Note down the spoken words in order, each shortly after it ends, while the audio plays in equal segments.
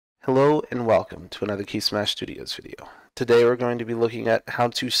Hello and welcome to another KeySmash Studios video. Today we're going to be looking at how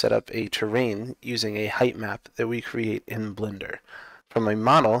to set up a terrain using a height map that we create in Blender from a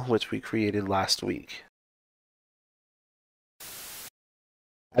model which we created last week.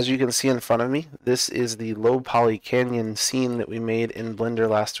 As you can see in front of me, this is the low poly canyon scene that we made in Blender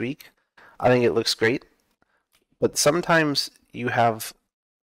last week. I think it looks great, but sometimes you have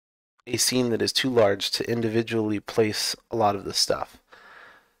a scene that is too large to individually place a lot of the stuff.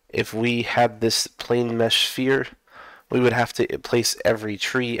 If we had this plain mesh sphere, we would have to place every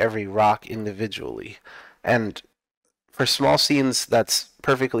tree, every rock individually. And for small scenes, that's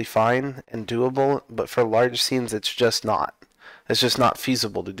perfectly fine and doable, but for large scenes, it's just not. It's just not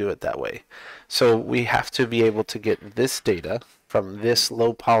feasible to do it that way. So we have to be able to get this data from this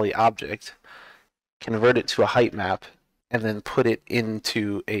low poly object, convert it to a height map, and then put it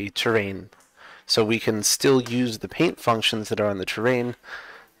into a terrain. So we can still use the paint functions that are on the terrain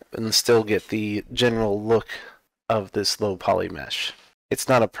and still get the general look of this low poly mesh. It's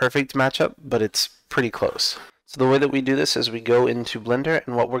not a perfect matchup, but it's pretty close. So the way that we do this is we go into Blender,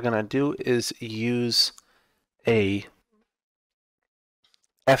 and what we're going to do is use a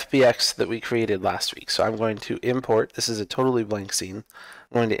FBX that we created last week. So I'm going to import, this is a totally blank scene,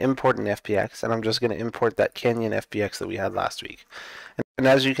 I'm going to import an FBX, and I'm just going to import that Canyon FBX that we had last week. And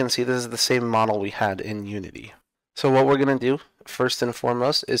as you can see, this is the same model we had in Unity. So what we're going to do, first and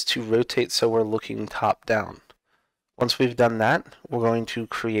foremost, is to rotate so we're looking top down. Once we've done that, we're going to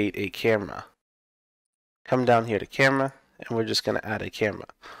create a camera. Come down here to camera, and we're just going to add a camera.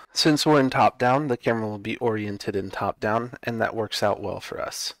 Since we're in top down, the camera will be oriented in top down, and that works out well for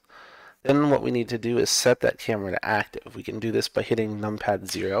us. Then what we need to do is set that camera to active. We can do this by hitting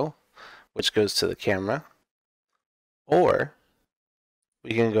numpad 0, which goes to the camera, or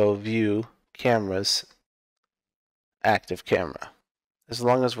we can go view cameras, active camera. As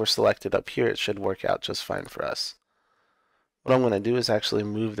long as we're selected up here, it should work out just fine for us. What I'm going to do is actually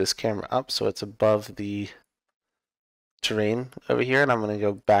move this camera up so it's above the terrain over here, and I'm going to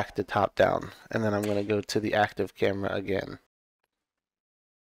go back to top down, and then I'm going to go to the active camera again.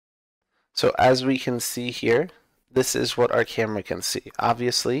 So as we can see here, this is what our camera can see.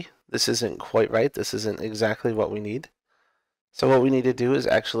 Obviously, this isn't quite right. This isn't exactly what we need. So what we need to do is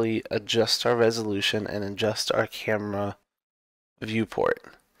actually adjust our resolution and adjust our camera viewport.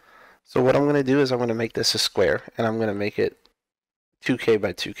 So what I'm going to do is I'm going to make this a square, and I'm going to make it 2K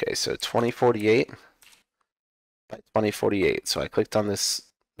by 2K. So 2048 by 2048. So I clicked on this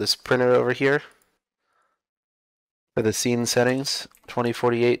printer over here for the scene settings,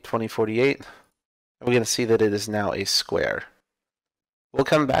 2048, 2048. And we're going to see that it is now a square. We'll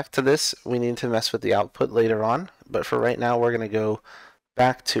come back to this. We need to mess with the output later on, but for right now we're going to go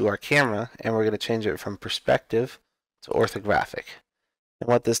back to our camera, and we're going to change it from perspective to orthographic. And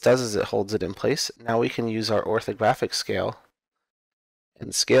what this does is it holds it in place. Now we can use our orthographic scale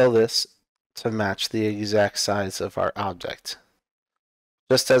and scale this to match the exact size of our object.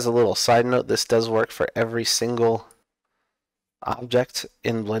 Just as a little side note, this does work for every single object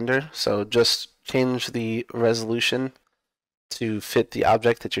in Blender, so just change the resolution to fit the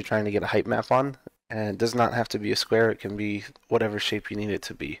object that you're trying to get a height map on, and it does not have to be a square. It can be whatever shape you need it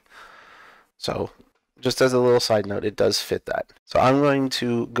to be. So just as a little side note, it does fit that. So I'm going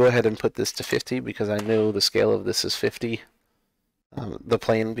to go ahead and put this to 50 because I know the scale of this is 50, the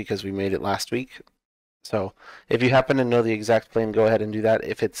plane, because we made it last week. So if you happen to know the exact plane, go ahead and do that.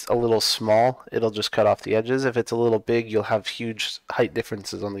 If it's a little small, it'll just cut off the edges. If it's a little big, you'll have huge height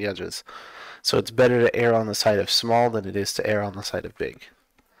differences on the edges. So it's better to err on the side of small than it is to err on the side of big.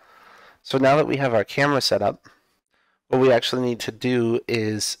 So now that we have our camera set up, what we actually need to do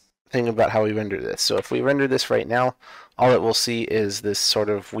is think about how we render this. So if we render this right now, all it will see is this sort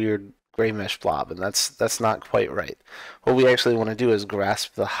of weird gray mesh blob, and that's not quite right. What we actually want to do is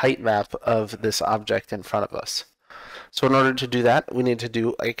grasp the height map of this object in front of us. So in order to do that, we need to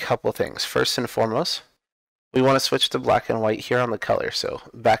do a couple things. First and foremost, we want to switch to black and white here on the color. So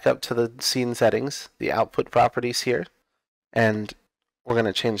back up to the scene settings, the output properties here, and we're going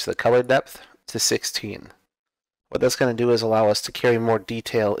to change the color depth to 16. What that's going to do is allow us to carry more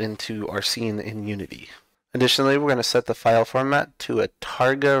detail into our scene in Unity. Additionally, we're going to set the file format to a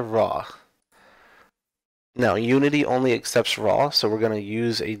Targa RAW. Now, Unity only accepts RAW, so we're going to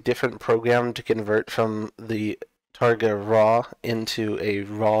use a different program to convert from the Targa RAW into a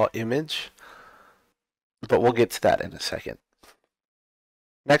RAW image, but we'll get to that in a second.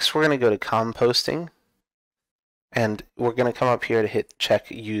 Next, we're going to go to composting, and we're going to come up here to hit check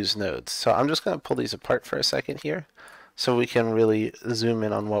use nodes. So I'm just going to pull these apart for a second here so we can really zoom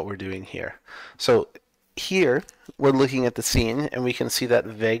in on what we're doing here. So here we're looking at the scene and we can see that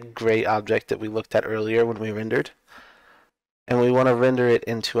vague gray object that we looked at earlier when we rendered. And we want to render it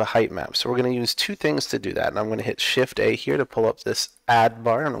into a height map. So we're going to use two things to do that. And I'm going to hit Shift A here to pull up this add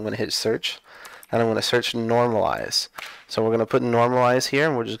bar, and I'm going to hit search. And I'm going to search normalize. So we're going to put normalize here,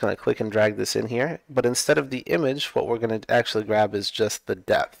 and we're just going to click and drag this in here. But instead of the image, what we're going to actually grab is just the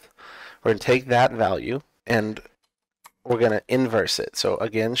depth. We're going to take that value and we're going to inverse it. So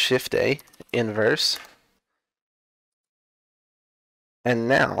again, Shift A, inverse. And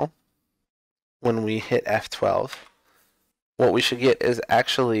now, when we hit F12, what we should get is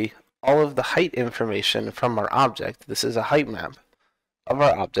actually all of the height information from our object. This is a height map of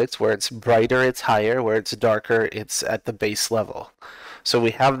our objects. Where it's brighter, it's higher. Where it's darker, it's at the base level. So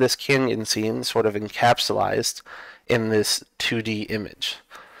we have this canyon scene sort of encapsulated in this 2D image.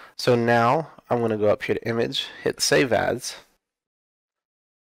 So now I'm going to go up here to image, hit save as,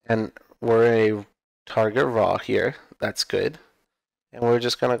 and we're a target raw here. That's good. And we're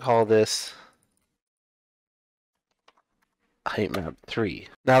just going to call this height map 3.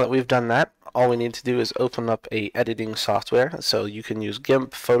 Now that we've done that, all we need to do is open up a editing software. So you can use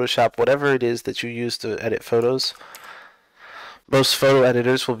GIMP, Photoshop, whatever it is that you use to edit photos. Most photo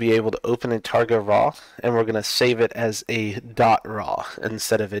editors will be able to open a target raw, and we're going to save it as a .raw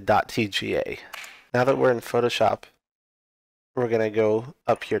instead of a .tga. Now that we're in Photoshop, we're going to go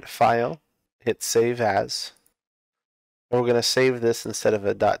up here to File, hit Save As, and we're going to save this instead of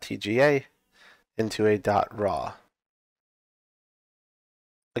a .tga into a .raw.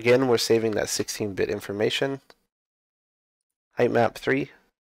 Again, we're saving that 16-bit information. Height map 3,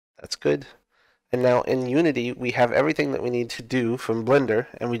 that's good. And now in Unity, we have everything that we need to do from Blender,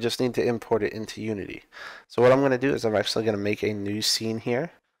 and we just need to import it into Unity. So what I'm going to do is I'm actually going to make a new scene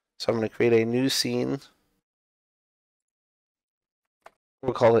here. So I'm going to create a new scene.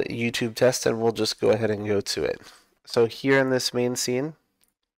 We'll call it YouTube test, and we'll just go ahead and go to it. So here in this main scene,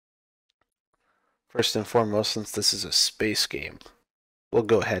 first and foremost, since this is a space game, we'll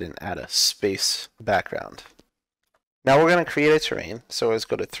go ahead and add a space background. Now we're going to create a terrain, so let's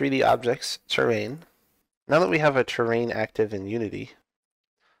go to 3D Objects, Terrain. Now that we have a terrain active in Unity,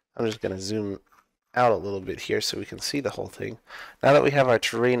 I'm just going to zoom out a little bit here so we can see the whole thing. Now that we have our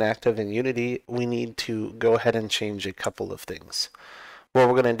terrain active in Unity, we need to go ahead and change a couple of things. What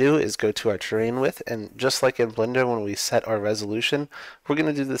we're going to do is go to our terrain width, and just like in Blender when we set our resolution, we're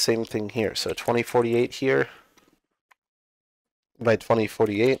going to do the same thing here. So 2048 here by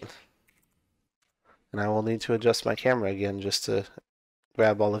 2048. And I will need to adjust my camera again just to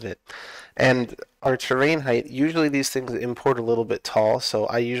grab all of it. And our terrain height, usually these things import a little bit tall, so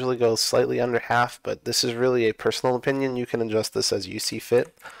I usually go slightly under half, but this is really a personal opinion. You can adjust this as you see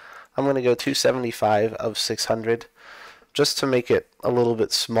fit. I'm going to go 275 of 600 just to make it a little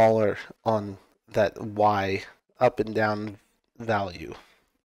bit smaller on that Y up and down value.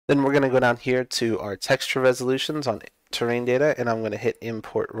 Then we're going to go down here to our texture resolutions on terrain data, and I'm going to hit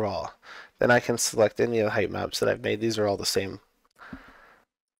import raw. Then I can select any of the height maps that I've made. These are all the same.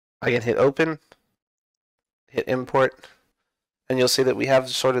 I can hit open, hit import, and you'll see that we have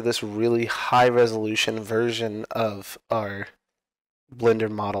sort of this really high resolution version of our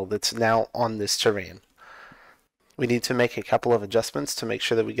Blender model that's now on this terrain. We need to make a couple of adjustments to make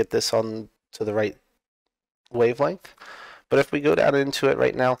sure that we get this on to the right wavelength. But if we go down into it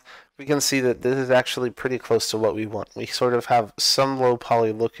right now, we can see that this is actually pretty close to what we want. We sort of have some low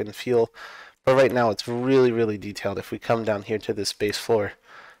poly look and feel, but right now it's really, really detailed. If we come down here to this base floor,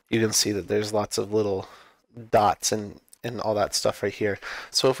 you can see that there's lots of little dots and all that stuff right here.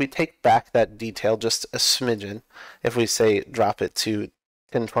 So if we take back that detail just a smidgen, if we say drop it to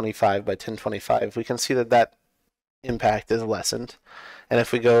 1025 by 1025, we can see that that impact is lessened. And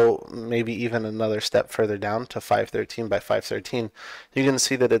if we go maybe even another step further down to 513 by 513, you can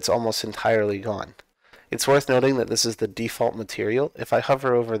see that it's almost entirely gone. It's worth noting that this is the default material. If I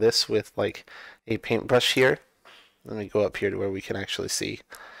hover over this with like a paintbrush here, let me go up here to where we can actually see.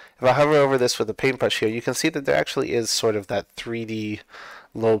 If I hover over this with a paintbrush here, you can see that there actually is sort of that 3D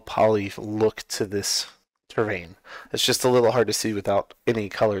low poly look to this terrain. It's just a little hard to see without any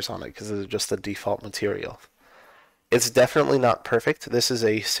colors on it because it's just the default material. It's definitely not perfect. This is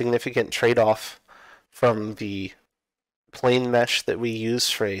a significant trade-off from the plane mesh that we use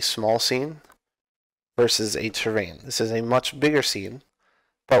for a small scene versus a terrain. This is a much bigger scene,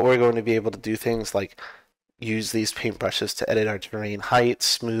 but we're going to be able to do things like use these paintbrushes to edit our terrain height,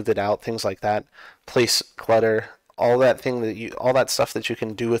 smooth it out, things like that, place clutter, all that stuff that you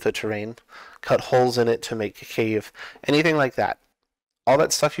can do with a terrain, cut holes in it to make a cave, anything like that. All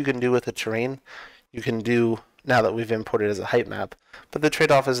that stuff you can do with a terrain, you can do now that we've imported it as a height map. But the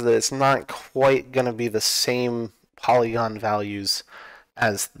trade-off is that it's not quite going to be the same polygon values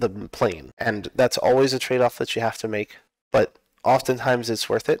as the plane. And that's always a trade-off that you have to make. But oftentimes it's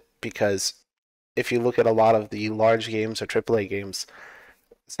worth it, because if you look at a lot of the large games or AAA games,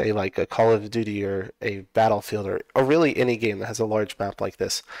 say like a Call of Duty or a Battlefield, or really any game that has a large map like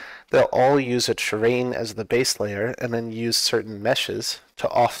this, they'll all use a terrain as the base layer and then use certain meshes to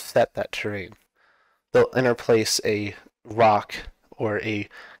offset that terrain. They'll interplace a rock or a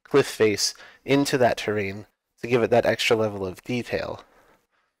cliff face into that terrain to give it that extra level of detail,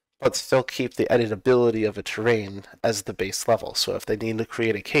 but still keep the editability of a terrain as the base level. So if they need to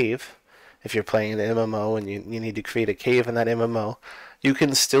create a cave, if you're playing an MMO and you need to create a cave in that MMO, you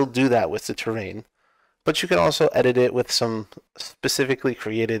can still do that with the terrain, but you can also edit it with some specifically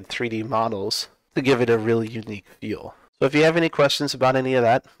created 3D models to give it a really unique feel. So if you have any questions about any of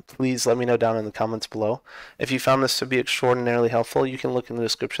that, please let me know down in the comments below. If you found this to be extraordinarily helpful, you can look in the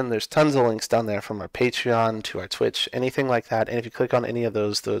description. There's tons of links down there from our Patreon to our Twitch, anything like that. And if you click on any of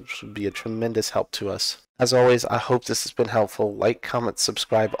those would be a tremendous help to us. As always, I hope this has been helpful. Like, comment,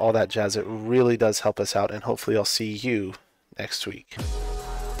 subscribe, all that jazz. It really does help us out, and hopefully I'll see you next week.